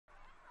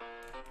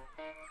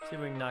See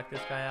if we can knock this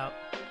guy out.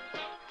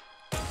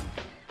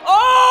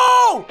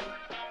 Oh!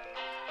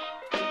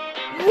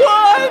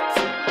 What?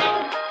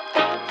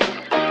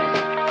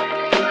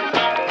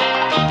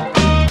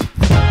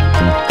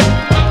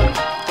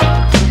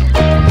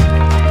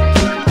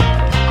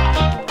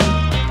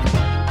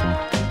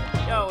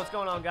 Yo, what's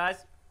going on,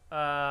 guys?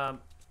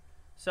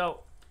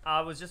 So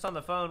I was just on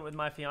the phone with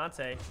my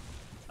fiance,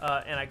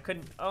 and I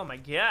couldn't. Oh my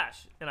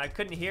gosh! And I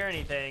couldn't hear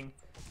anything,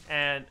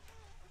 and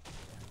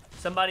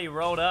somebody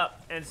rolled up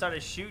and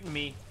started shooting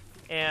me,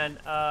 and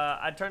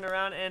I turned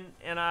around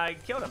and I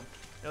killed him.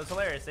 It was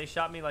hilarious. They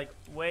shot me like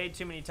way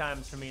too many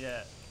times for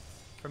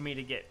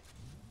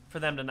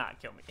them to not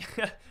kill me.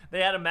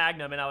 They had a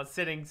Magnum and I was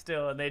sitting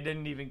still and they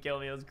didn't even kill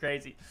me. It was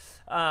crazy.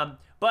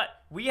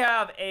 But we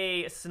have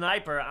a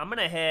sniper. I'm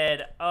gonna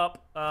head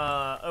up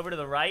over to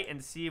the right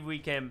and see if we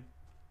can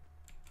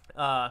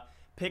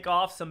pick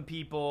off some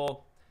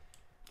people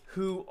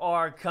who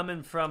are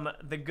coming from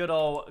the good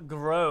old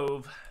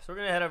Grove. So we're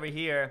gonna head over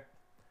here,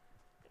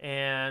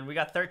 and we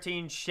got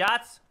 13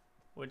 shots,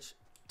 which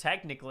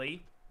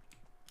technically,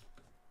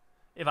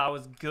 if I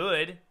was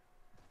good.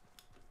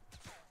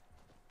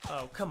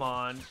 Oh, come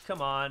on,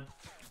 come on.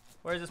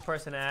 Where's this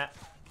person at?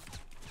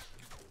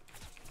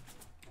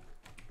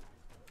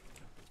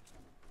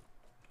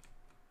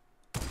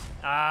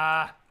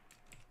 Ah.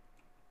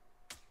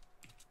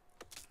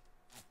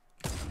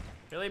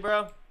 Really,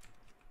 bro?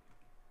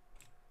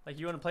 Like,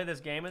 you want to play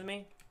this game with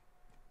me?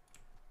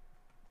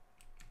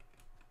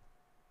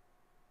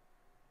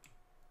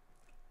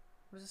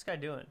 What is this guy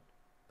doing?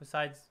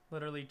 Besides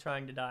literally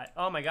trying to die.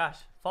 Oh my gosh.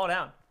 Fall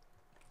down.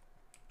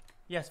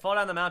 Yes, fall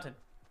down the mountain.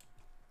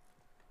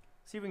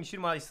 See if we can shoot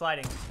him while he's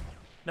sliding.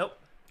 Nope.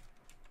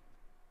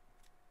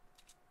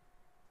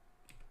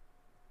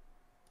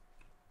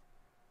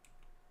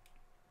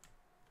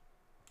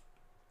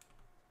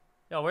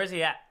 Yo, where's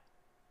he at?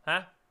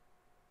 Huh?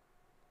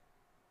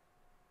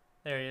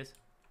 There he is.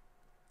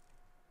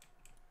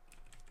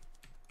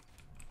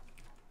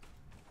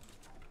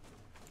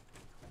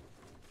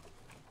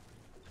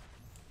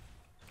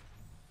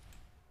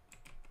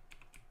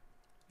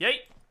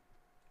 Yay!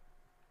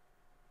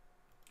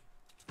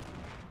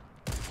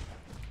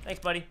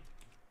 Thanks, buddy.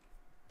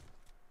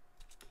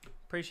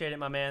 Appreciate it,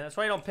 my man. That's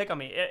why you don't pick on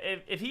me.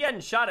 If he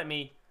hadn't shot at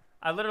me,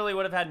 I literally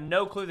would have had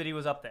no clue that he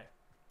was up there.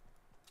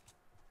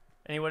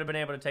 And he would have been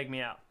able to take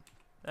me out.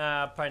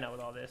 Probably not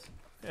with all this.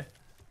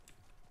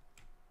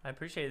 I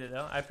appreciate it,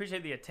 though. I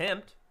appreciate the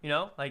attempt, you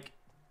know? Like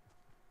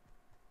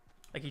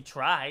he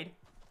tried.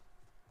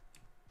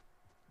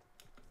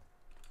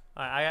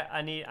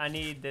 I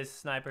need this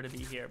sniper to be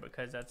here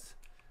because that's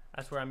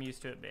where I'm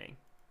used to it being.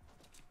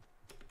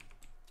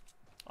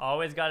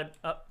 Always got it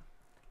up.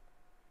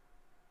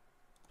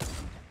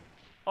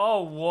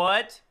 Oh,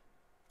 what?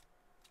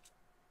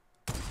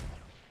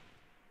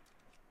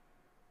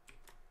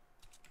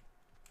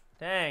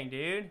 Dang,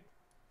 dude.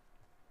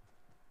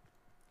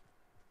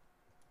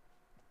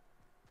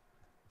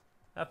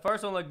 That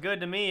first one looked good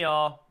to me,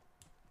 y'all.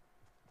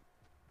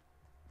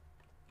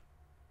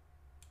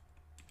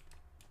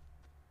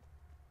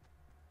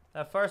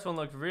 That first one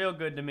looked real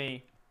good to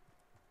me.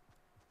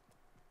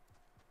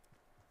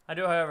 I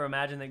do, however,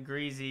 imagine that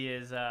Greasy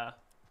is, that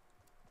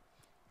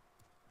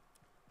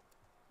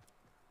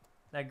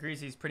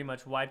Greasy's pretty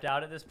much wiped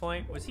out at this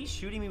point. Was he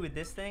shooting me with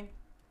this thing?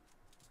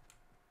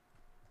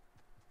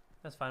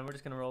 That's fine. We're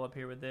just going to roll up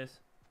here with this.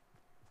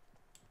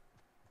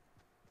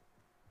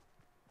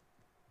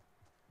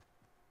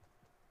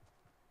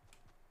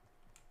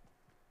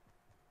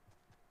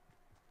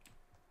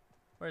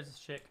 Where's this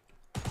chick?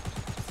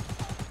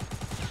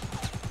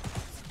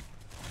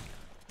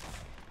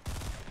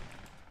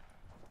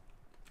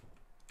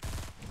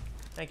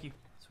 Thank you,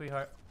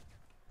 sweetheart.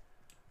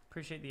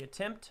 Appreciate the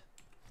attempt.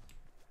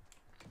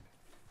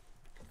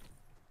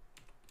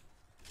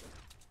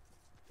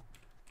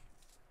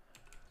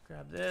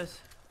 Grab this.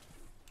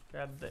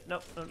 Grab the.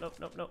 Nope, nope, nope,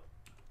 nope, nope.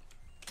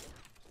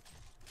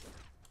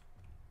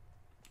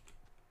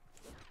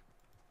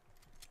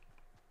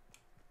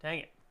 Dang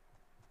it.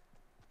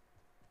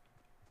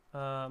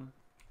 I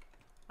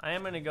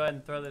am going to go ahead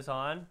and throw this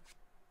on.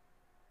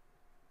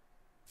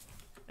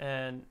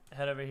 And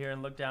head over here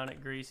and look down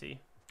at Greasy.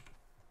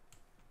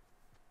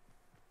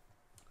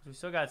 We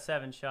still got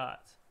 7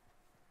 shots.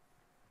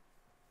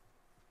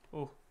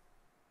 Ooh.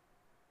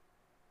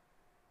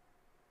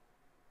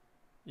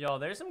 Yo,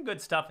 there's some good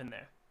stuff in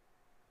there.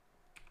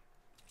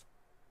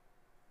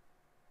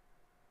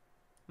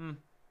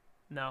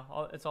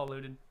 No, it's all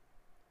looted.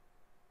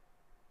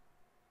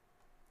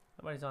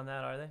 Nobody's on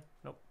that, are they?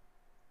 Nope.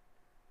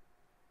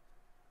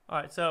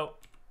 Alright, so,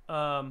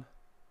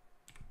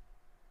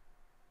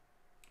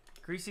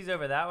 Greasy's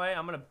over that way.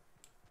 I'm gonna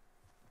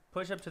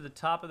push up to the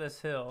top of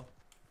this hill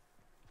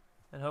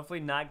and hopefully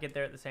not get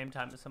there at the same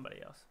time as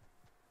somebody else.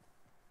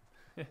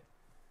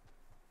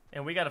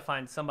 And we gotta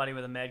find somebody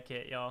with a med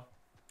kit, y'all.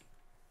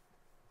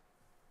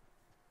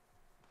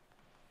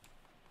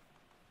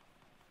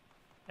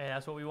 Hey,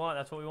 that's what we want.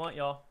 That's what we want,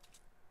 y'all.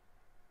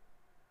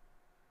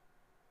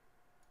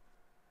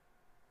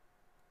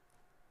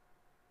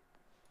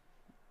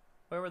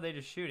 Where were they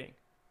just shooting?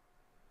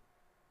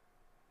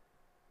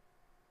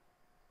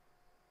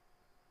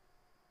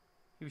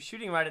 He was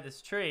shooting right at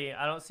this tree.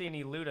 I don't see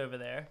any loot over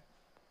there.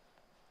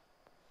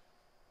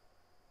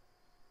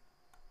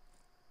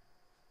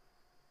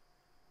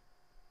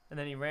 And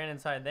then he ran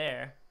inside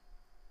there.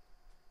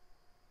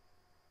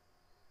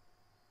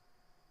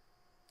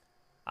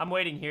 I'm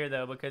waiting here,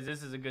 though, because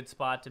this is a good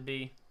spot to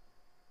be.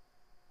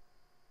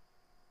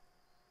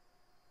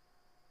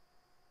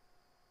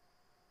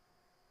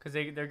 Because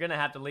they're going to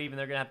have to leave, and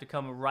they're going to have to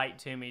come right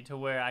to me to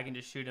where I can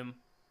just shoot him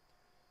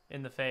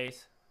in the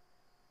face.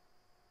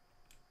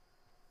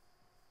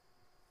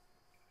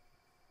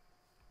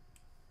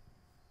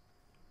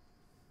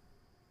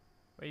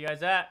 Where you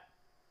guys at?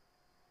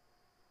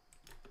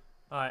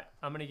 Alright,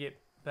 I'm going to get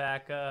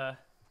back up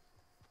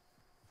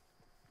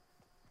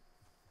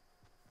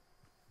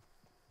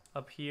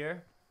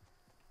here.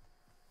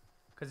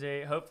 Because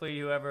hopefully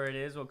whoever it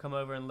is will come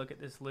over and look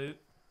at this loot.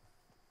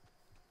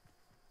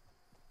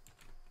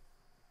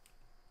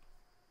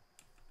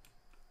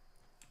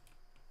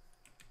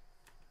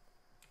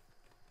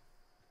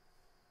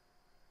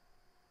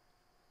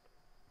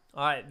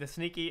 Alright, the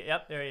sneaky,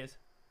 yep, there he is.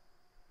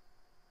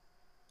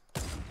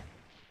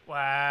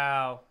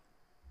 Wow.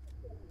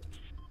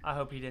 I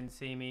hope he didn't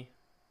see me.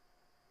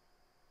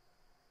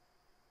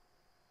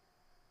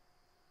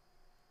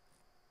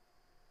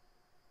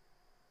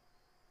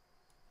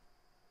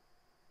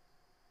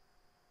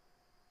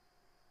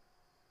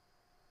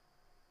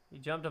 He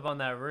jumped up on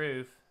that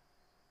roof.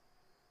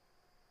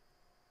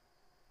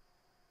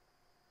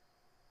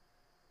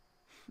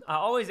 I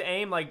always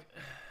aim like...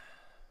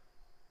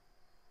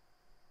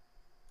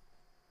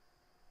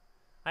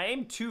 I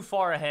aim too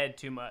far ahead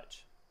too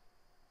much.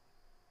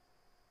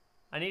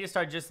 I need to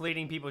start just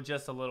leading people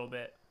just a little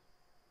bit.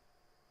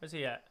 Where's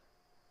he at?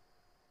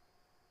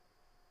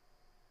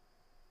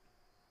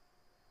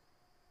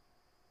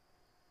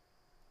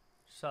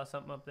 Saw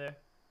something up there.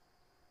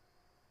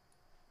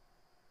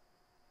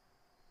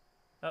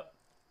 Oh.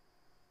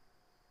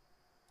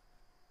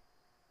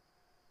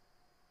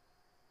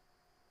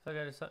 So I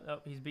got to... Oh,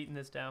 he's beating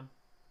this down.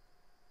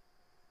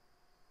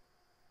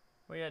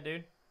 Where you at,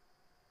 dude?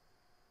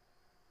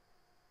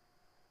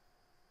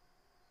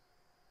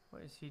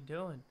 What is he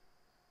doing?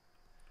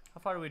 How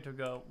far do we have to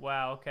go?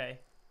 Wow, okay.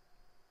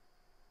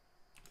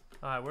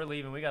 Alright, we're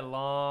leaving. We got a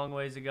long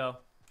ways to go.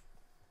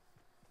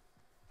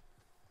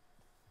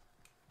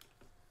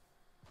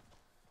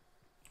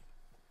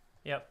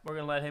 Yep, we're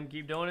going to let him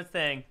keep doing his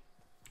thing.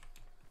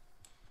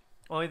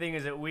 Only thing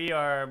is that we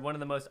are one of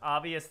the most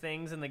obvious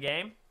things in the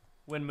game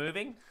when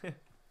moving.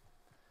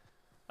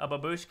 A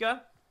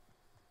babushka.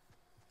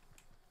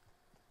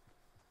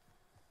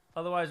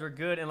 Otherwise, we're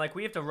good. And, like,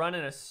 we have to run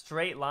in a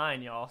straight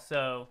line, y'all.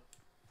 So,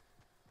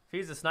 if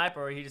he's a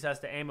sniper, he just has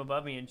to aim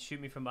above me and shoot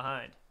me from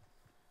behind.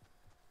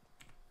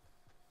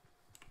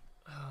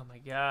 Oh, my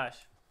gosh.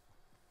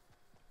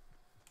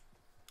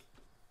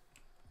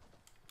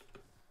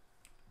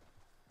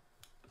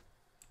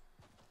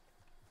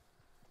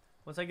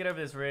 Once I get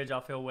over this ridge, I'll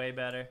feel way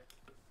better.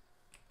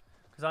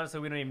 Because, honestly,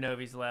 we don't even know if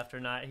he's left or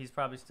not. He's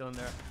probably still in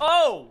there.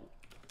 Oh!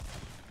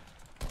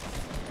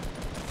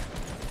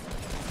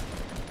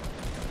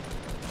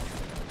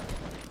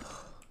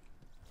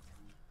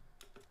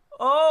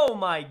 Oh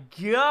my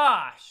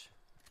gosh!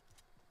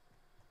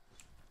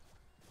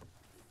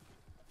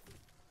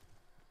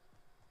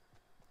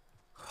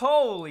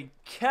 Holy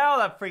cow,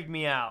 that freaked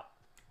me out.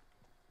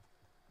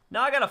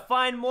 Now I gotta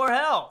find more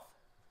health.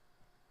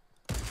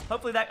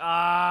 Hopefully that...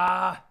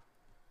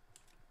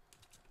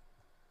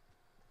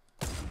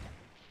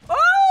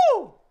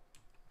 Oh!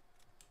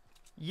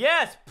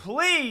 Yes,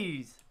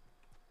 please!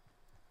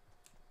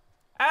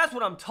 That's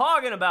what I'm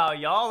talking about,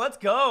 y'all. Let's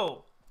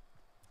go.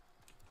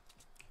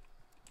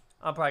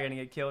 I'm probably gonna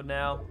get killed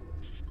now.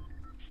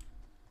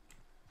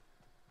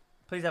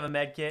 Please have a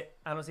med kit.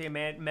 I don't see a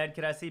med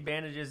kit. I see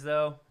bandages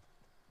though.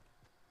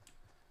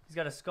 He's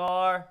got a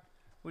scar.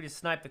 We just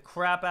sniped the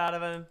crap out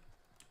of him.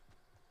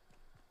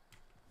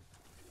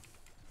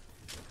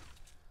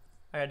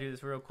 I gotta do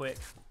this real quick.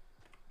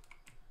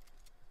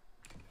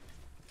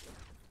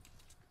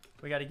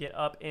 We gotta get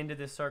up into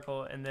this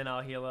circle and then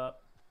I'll heal up.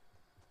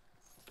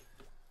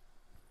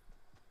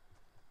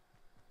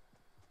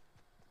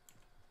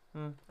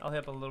 I'll hit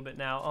up a little bit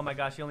now. Oh my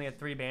gosh, he only had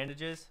 3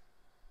 bandages.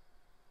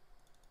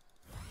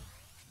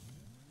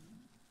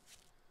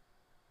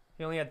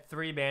 He only had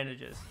 3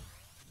 bandages.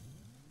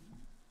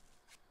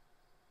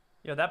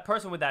 Yo, that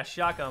person with that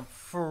shotgun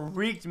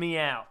freaked me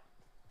out.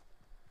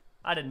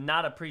 I did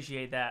not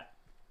appreciate that.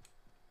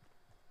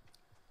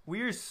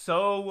 We are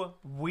so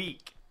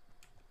weak.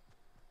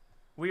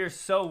 We are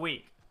so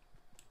weak.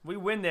 We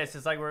win this,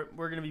 it's like we're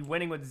going to be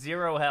winning with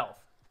 0 health.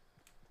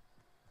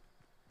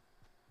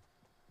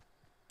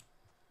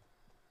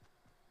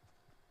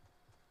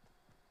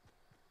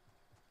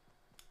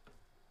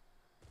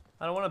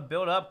 I don't want to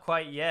build up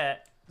quite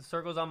yet. The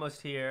circle's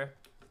almost here.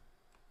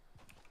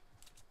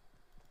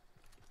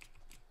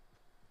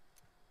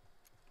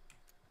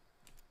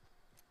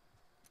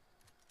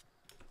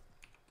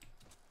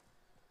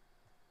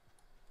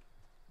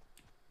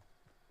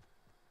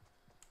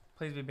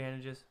 Please be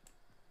bandages.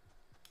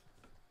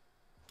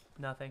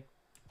 Nothing.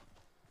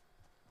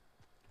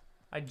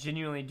 I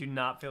genuinely do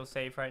not feel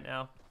safe right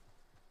now.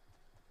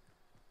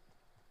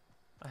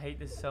 I hate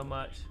this so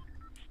much.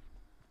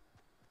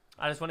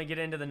 I just want to get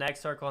into the next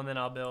circle and then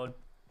I'll build.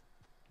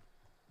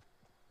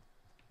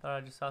 Thought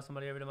I just saw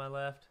somebody over to my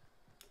left.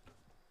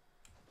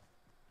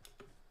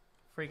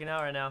 Freaking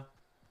out right now.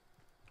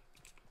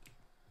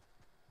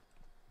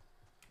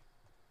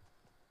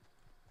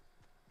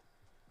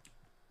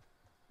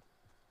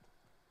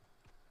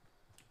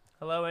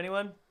 Hello,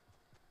 anyone?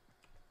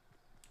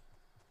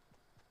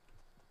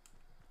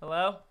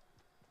 Hello?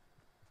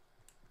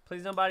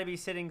 Please nobody be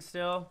sitting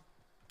still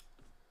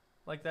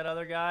like that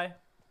other guy.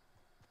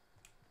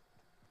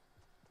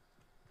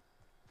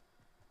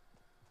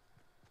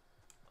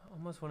 I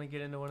almost want to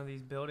get into one of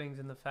these buildings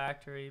in the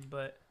factory,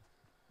 but...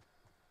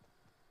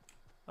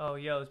 Oh,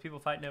 yo, there's people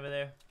fighting over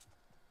there.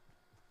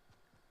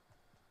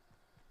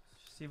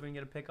 Let's see if we can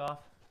get a pick off.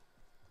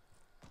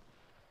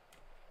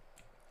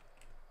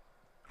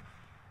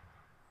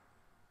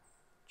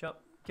 Jump.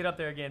 Get up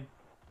there again.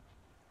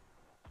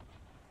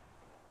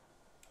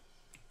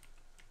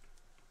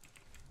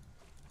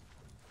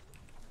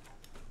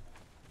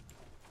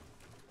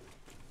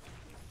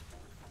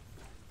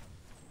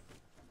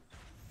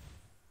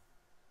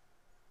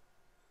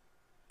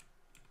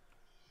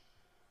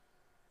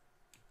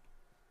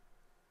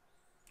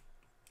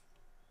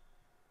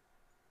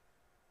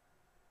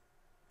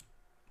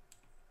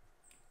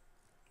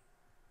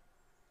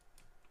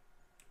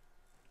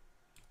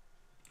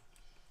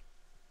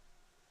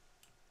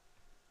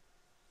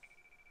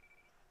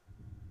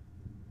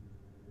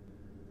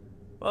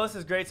 Well, this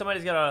is great.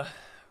 Somebody's got a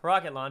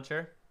rocket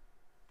launcher.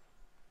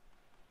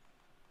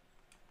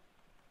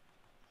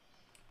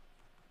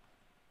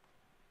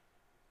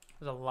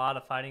 There's a lot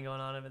of fighting going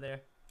on over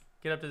there.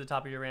 Get up to the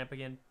top of your ramp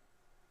again.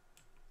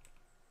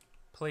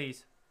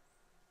 Please.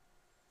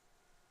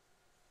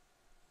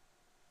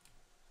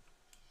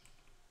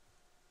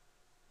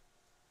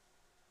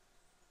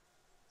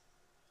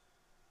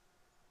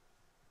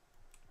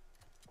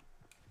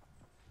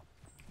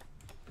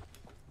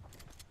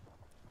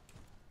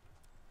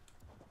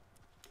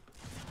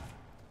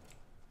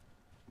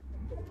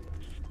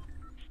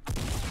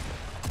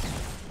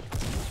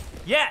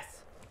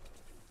 Yes!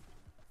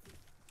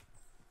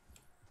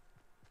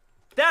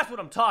 That's what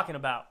I'm talking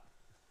about.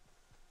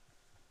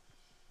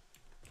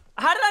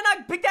 How did I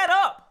not pick that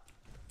up?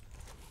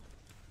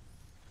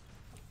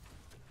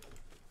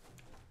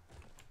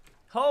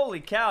 Holy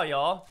cow,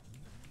 y'all.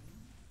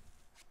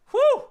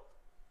 Whew!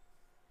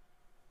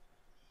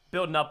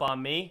 Building up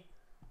on me.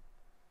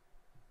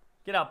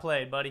 Get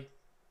outplayed, buddy.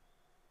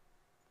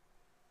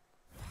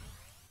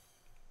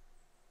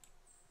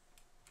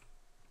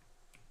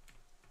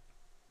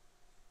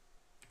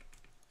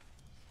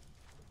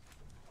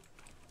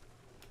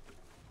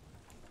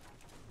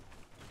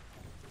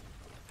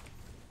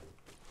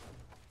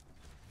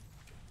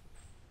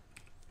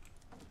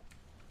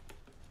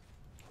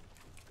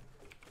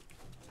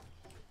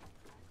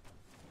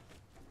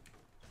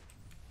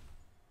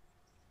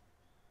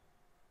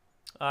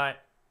 Alright.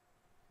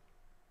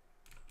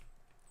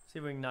 See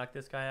if we can knock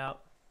this guy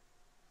out.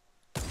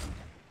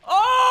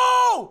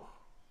 Oh!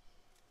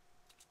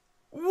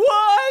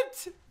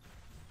 What?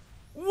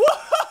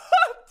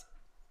 What?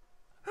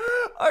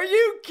 Are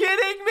you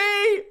kidding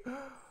me?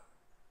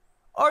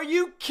 Are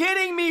you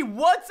kidding me?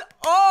 What's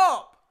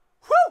up?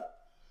 Whew!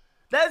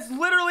 That's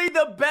literally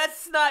the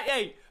best snipe.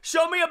 Hey,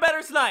 show me a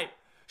better snipe.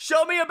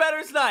 Show me a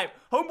better snipe.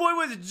 Homeboy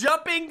was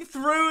jumping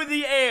through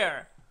the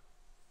air.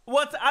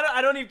 What's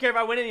I don't even care if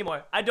I win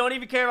anymore. I don't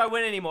even care if I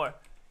win anymore.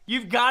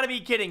 You've got to be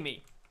kidding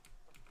me.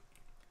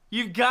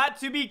 You've got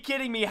to be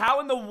kidding me. How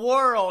in the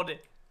world?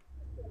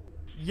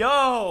 Yo.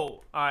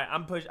 All right,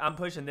 I'm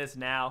pushing this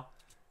now.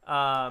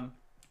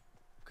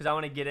 Cuz I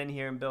want to get in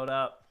here and build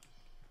up.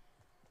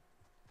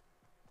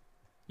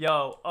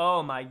 Yo,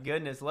 oh my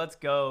goodness. Let's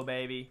go,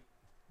 baby.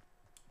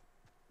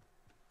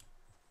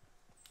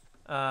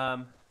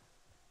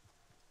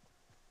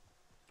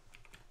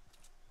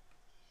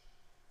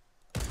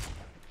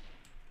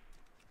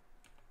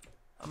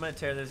 I'm gonna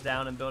tear this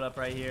down and build up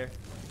right here.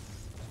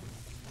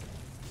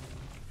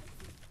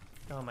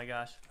 Oh my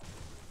gosh.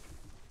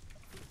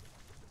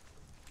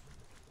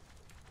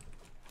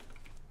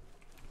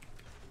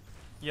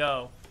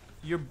 Yo,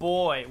 your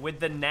boy with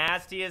the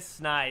nastiest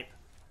snipe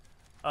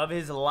of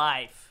his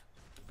life.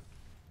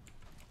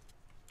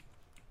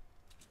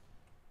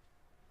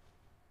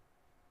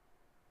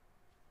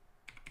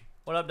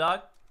 What up,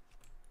 dog?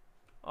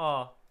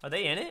 Oh, are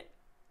they in it?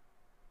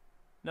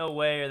 No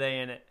way are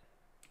they in it.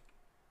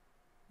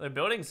 Their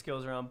building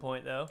skills are on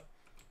point, though.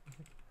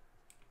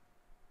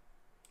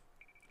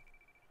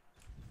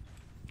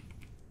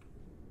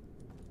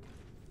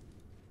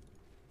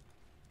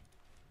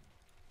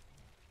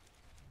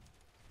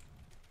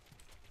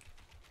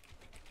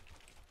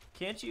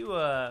 Can't you,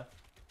 go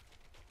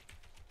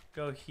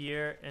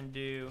here and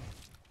do...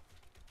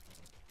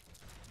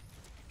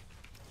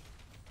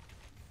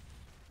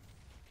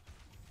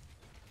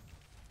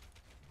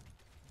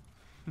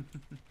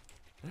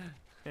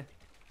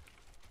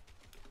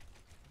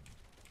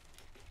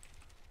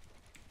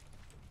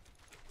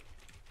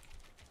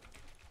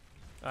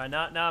 Alright,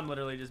 now I'm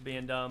literally just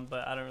being dumb,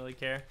 but I don't really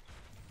care.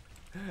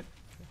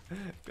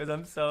 Because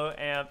I'm so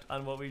amped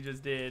on what we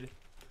just did.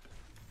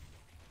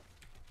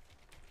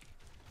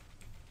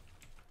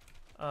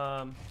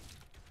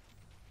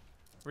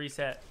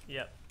 Reset,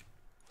 yep.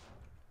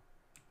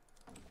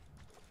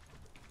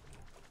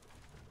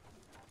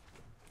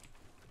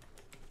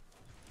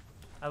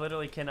 I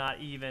literally cannot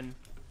even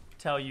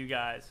tell you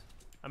guys.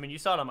 I mean, you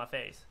saw it on my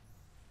face.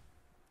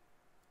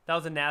 That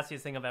was the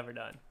nastiest thing I've ever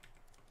done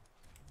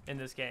in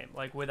this game,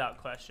 like without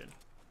question.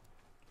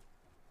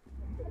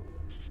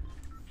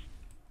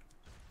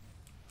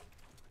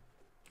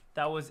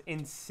 That was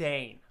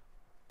insane.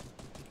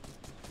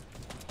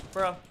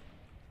 Bro.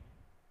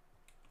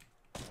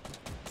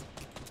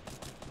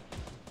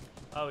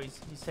 Oh, he's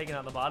taking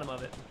out the bottom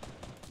of it.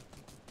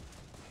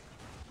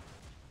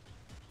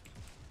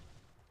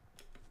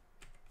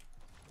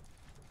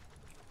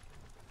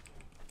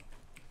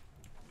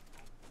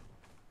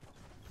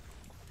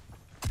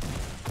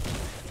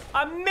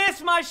 I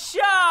missed my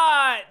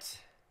shot!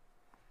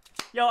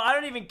 Yo, I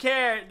don't even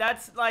care.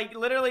 That's like,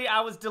 literally,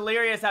 I was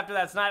delirious after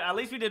that snipe. At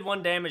least we did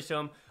 1 damage to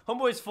him.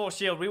 Homeboy's full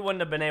shield. We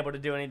wouldn't have been able to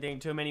do anything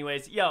to him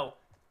anyways. Yo,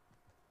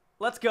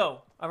 let's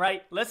go, all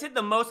right? Let's hit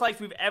the most likes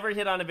we've ever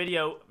hit on a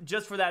video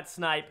just for that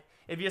snipe.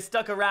 If you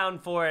stuck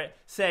around for it,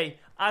 say,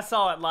 I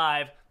saw it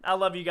live. I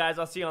love you guys.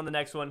 I'll see you on the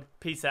next one.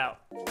 Peace out.